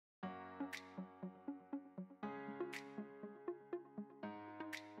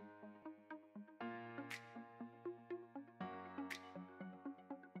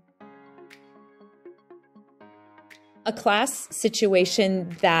A class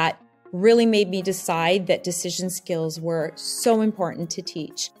situation that really made me decide that decision skills were so important to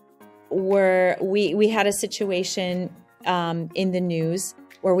teach. Where we had a situation in the news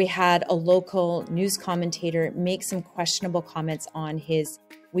where we had a local news commentator make some questionable comments on his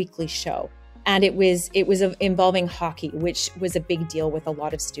weekly show. And it was involving hockey, which was a big deal with a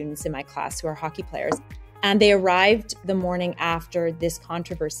lot of students in my class who are hockey players. And they arrived the morning after this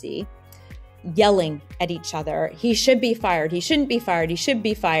controversy, yelling at each other. He should be fired. He shouldn't be fired. He should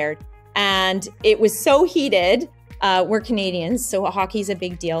be fired. And it was so heated. We're Canadians, so hockey's a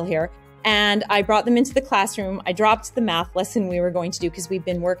big deal here. And I brought them into the classroom. I dropped the math lesson we were going to do because we've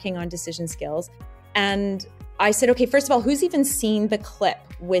been working on decision skills. And I said, okay, first of all, who's even seen the clip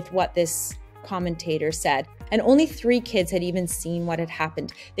with what this commentator said? And only 3 kids had even seen what had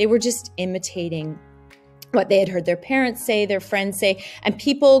happened. They were just imitating what they had heard their parents say, their friends say, and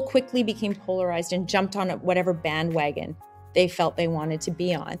people quickly became polarized and jumped on whatever bandwagon they felt they wanted to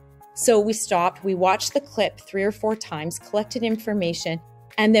be on. So we stopped, we watched the clip 3 or 4 times, collected information,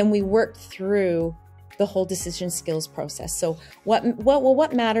 and then we worked through the whole decision skills process. So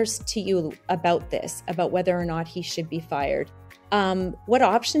what matters to you about this, about whether or not he should be fired? What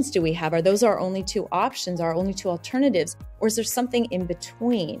options do we have? Are those our only 2 options, our only 2 alternatives? Or is there something in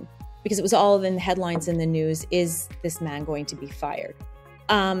between? Because it was all in the headlines in the news, is this man going to be fired?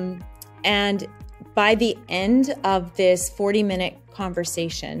 And by the end of this 40-minute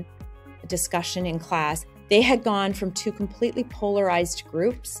conversation, discussion in class, they had gone from 2 completely polarized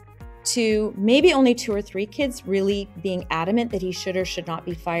groups to maybe only 2 or 3 kids really being adamant that he should or should not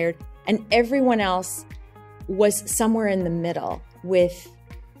be fired. And everyone else was somewhere in the middle with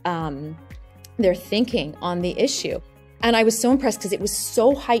their thinking on the issue. And I was so impressed because it was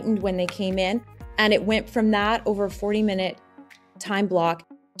so heightened when they came in. And it went from that over a 40-minute time block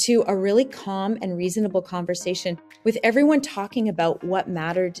to a really calm and reasonable conversation with everyone talking about what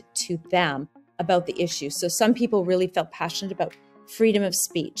mattered to them about the issue. So some people really felt passionate about freedom of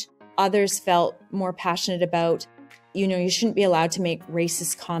speech. Others felt more passionate about, you shouldn't be allowed to make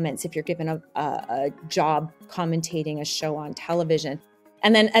racist comments if you're given a job commentating a show on television.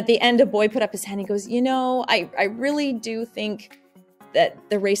 And then at the end, a boy put up his hand and goes, I really do think that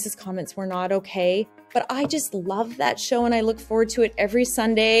the racist comments were not okay, but I just love that show and I look forward to it every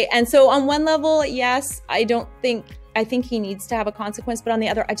Sunday. And so on one level, yes, I think he needs to have a consequence, but on the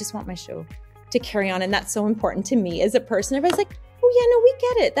other, I just want my show to carry on. And that's so important to me as a person. Everybody's like, oh yeah, no, we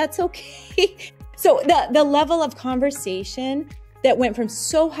get it. That's okay. So the level of conversation that went from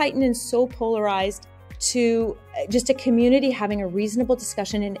so heightened and so polarized to just a community having a reasonable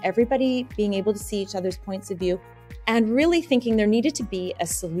discussion and everybody being able to see each other's points of view and really thinking there needed to be a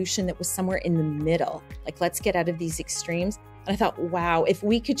solution that was somewhere in the middle. Like, let's get out of these extremes. And I thought, wow, if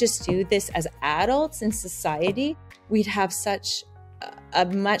we could just do this as adults in society, we'd have such a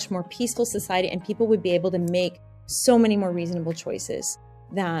much more peaceful society and people would be able to make so many more reasonable choices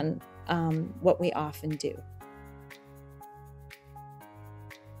than what we often do.